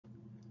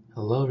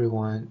Hello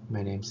everyone,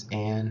 my name's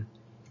Anne,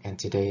 and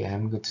today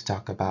I'm going to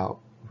talk about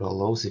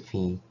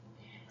Raloxifene,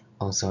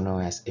 also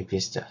known as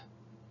Evista.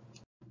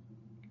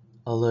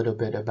 A little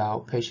bit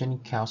about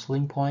patient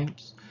counseling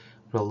points.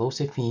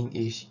 Raloxifene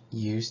is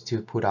used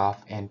to put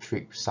off and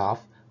treat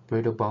soft,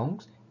 brittle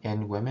bones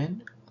in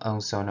women,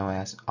 also known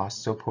as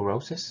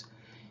osteoporosis.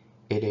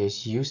 It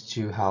is used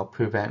to help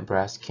prevent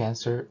breast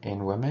cancer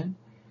in women.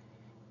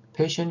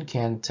 Patient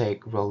can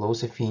take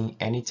Raloxifene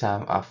any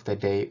time of the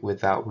day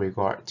without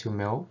regard to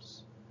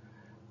meals.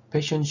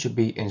 Patients should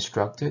be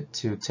instructed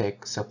to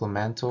take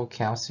supplemental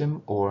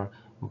calcium or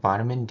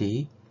vitamin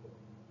D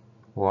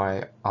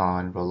while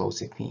on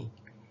raloxifene.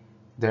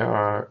 There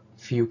are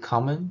few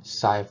common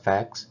side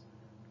effects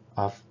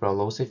of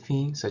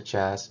raloxifene such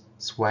as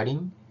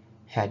sweating,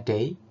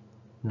 headache,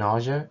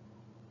 nausea,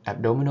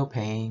 abdominal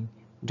pain,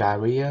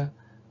 diarrhea,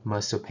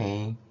 muscle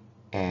pain,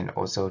 and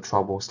also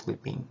trouble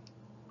sleeping.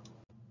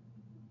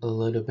 A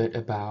little bit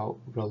about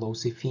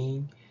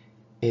raloxifene.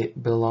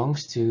 It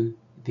belongs to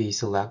the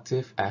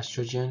selective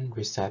estrogen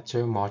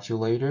receptor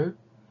modulator.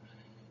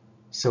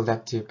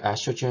 Selective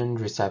estrogen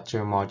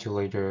receptor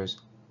modulators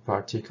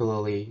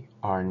particularly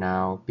are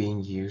now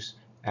being used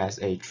as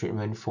a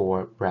treatment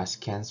for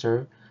breast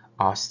cancer,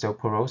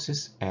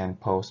 osteoporosis, and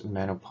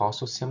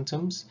postmenopausal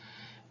symptoms,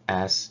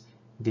 as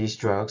these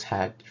drugs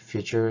had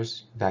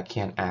features that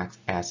can act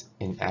as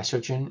an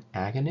estrogen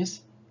agonist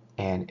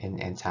and an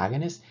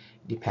antagonist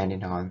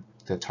depending on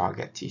the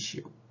target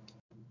tissue.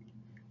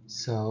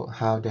 So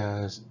how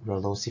does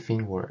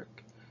raloxifene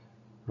work?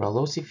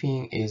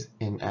 Raloxifene is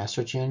an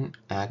estrogen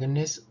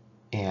agonist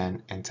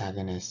and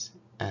antagonist,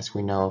 as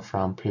we know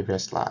from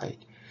previous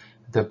slide.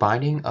 The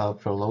binding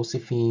of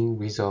raloxifene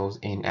results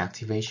in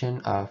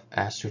activation of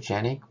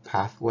estrogenic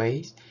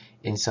pathways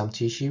in some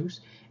tissues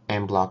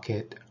and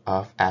blockade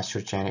of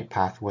estrogenic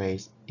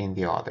pathways in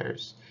the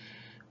others.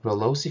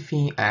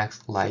 Raloxifene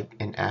acts like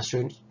an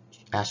estrogen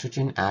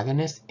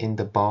agonist in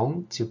the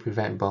bone to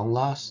prevent bone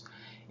loss.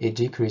 It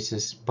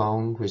decreases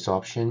bone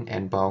resorption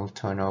and bone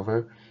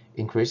turnover,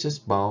 increases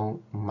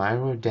bone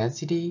mineral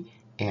density,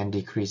 and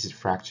decreases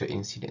fracture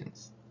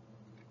incidence.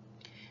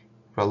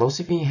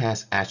 Raloxifene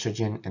has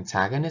estrogen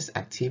antagonist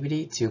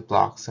activity to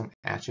block some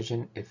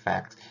estrogen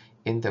effects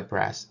in the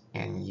breast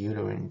and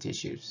uterine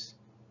tissues.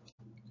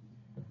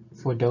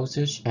 For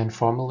dosage and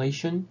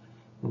formulation,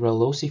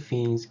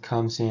 raloxifene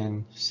comes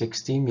in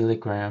 60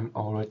 mg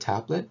oral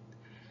tablet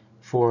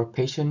for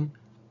patients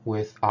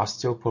with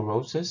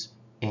osteoporosis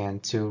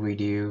and to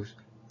reduce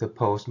the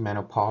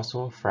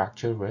postmenopausal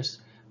fracture risk.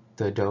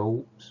 The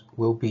dose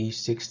will be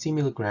 60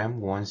 mg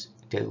once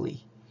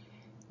daily.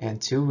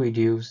 And to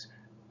reduce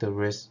the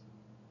risk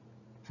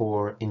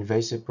for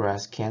invasive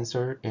breast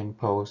cancer in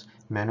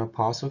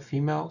postmenopausal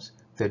females,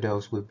 the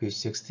dose will be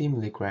 60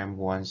 mg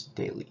once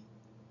daily.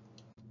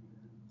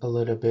 A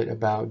little bit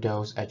about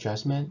dose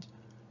adjustment.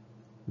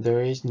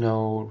 There is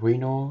no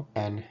renal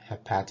and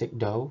hepatic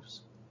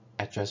dose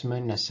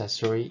adjustment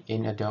necessary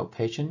in adult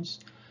patients.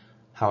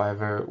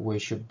 However, we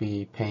should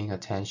be paying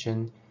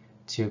attention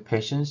to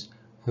patients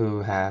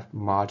who have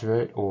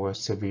moderate or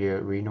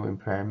severe renal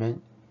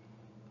impairment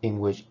in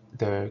which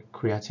their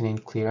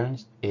creatinine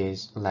clearance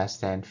is less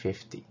than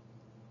 50.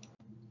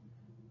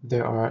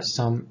 There are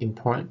some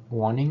important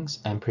warnings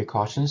and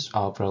precautions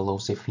of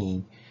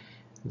raloxifene.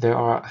 There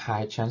are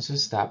high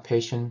chances that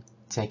patients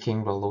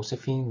taking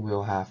raloxifene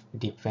will have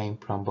deep vein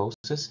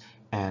thrombosis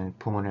and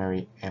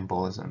pulmonary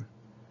embolism.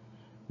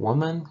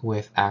 Women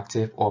with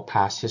active or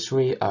past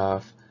history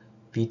of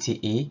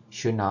VTE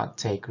should not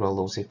take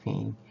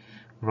raloxifene.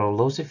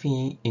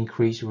 Raloxifene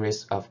increased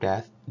risk of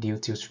death due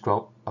to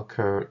stroke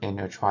occurred in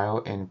a trial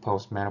in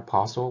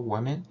postmenopausal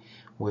women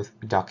with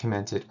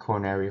documented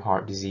coronary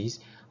heart disease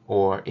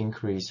or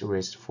increased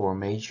risk for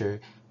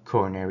major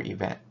coronary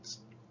events.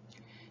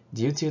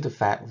 Due to the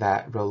fact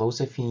that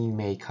raloxifene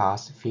may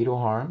cause fetal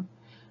harm,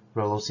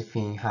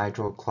 raloxifene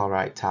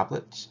hydrochloride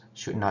tablets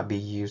should not be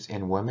used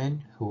in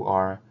women who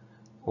are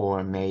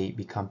or may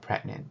become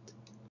pregnant.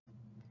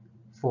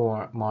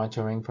 For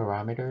monitoring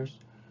parameters,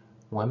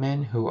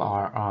 women who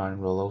are on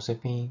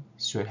raloxifene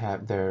should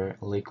have their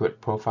liquid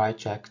profile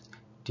checked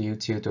due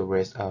to the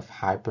risk of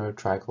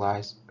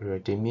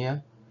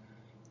hypertriglyceridemia.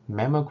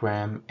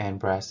 Mammogram and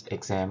breast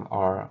exam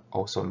are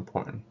also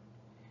important.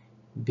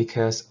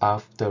 Because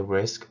of the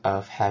risk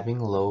of having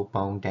low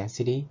bone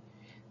density,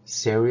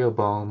 serial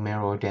bone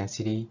mineral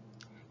density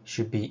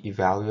should be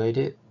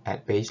evaluated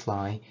at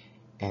baseline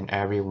and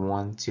every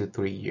 1 to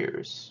 3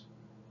 years.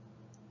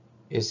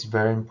 It's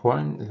very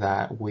important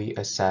that we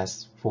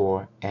assess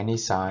for any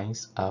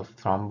signs of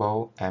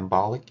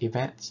thromboembolic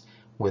events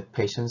with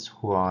patients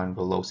who are on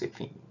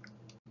raloxifene.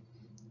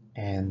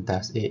 And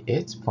that's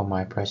it for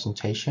my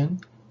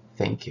presentation.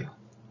 Thank you.